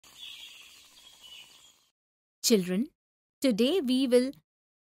Children, today we will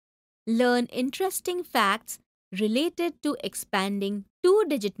learn interesting facts related to expanding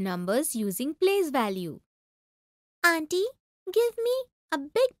two-digit numbers using place value. Auntie, give me a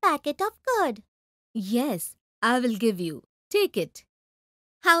big packet of curd. Yes, I will give you. Take it.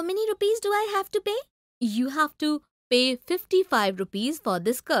 How many rupees do I have to pay? You have to pay 55 rupees for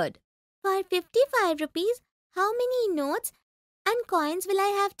this curd. For 55 rupees, how many notes and coins will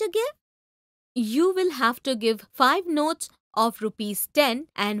I have to give? You will have to give 5 notes of rupees 10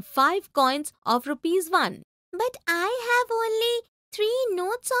 and 5 coins of rupees 1. But I have only 3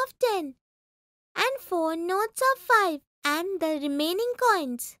 notes of 10 and 4 notes of 5 and the remaining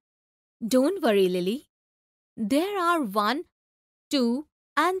coins. Don't worry, Lily. There are 1, 2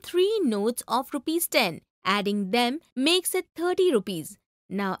 and 3 notes of rupees 10. Adding them makes it 30 rupees.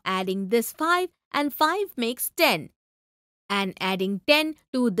 Now adding this 5 and 5 makes 10. And adding 10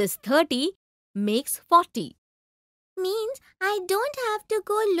 to this 30 makes 40. Means I don't have to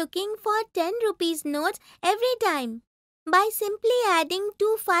go looking for 10 rupees notes every time. By simply adding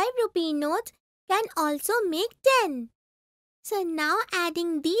 2 5 rupee notes can also make 10. So now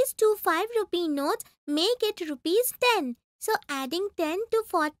adding these 2 5 rupee notes make it rupees 10. So adding 10 to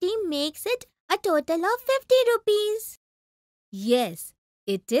 40 makes it a total of 50 rupees. Yes,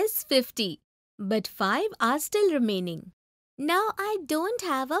 it is 50. But 5 are still remaining. Now I don't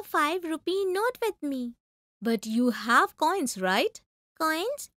have a 5 rupee note with me. But you have coins, right?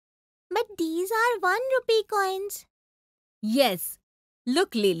 Coins? But these are 1 rupee coins. Yes.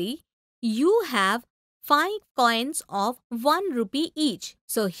 Look, Lily, you have 5 coins of 1 rupee each.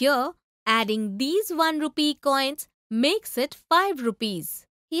 So here, adding these 1 rupee coins makes it 5 rupees.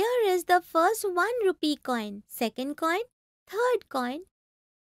 Here is the first 1 rupee coin, second coin, third coin,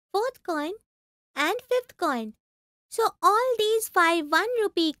 fourth coin and fifth coin. So all these 5 1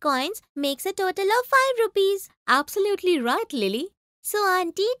 rupee coins makes a total of 5 rupees. Absolutely right, Lily. So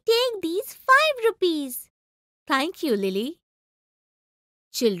auntie, take these 5 rupees. Thank you, Lily.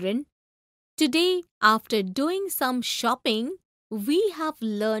 Children, today after doing some shopping, we have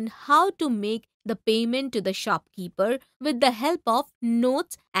learned how to make the payment to the shopkeeper with the help of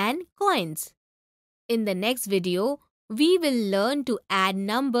notes and coins. In the next video, we will learn to add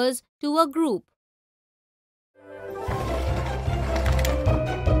numbers to a group.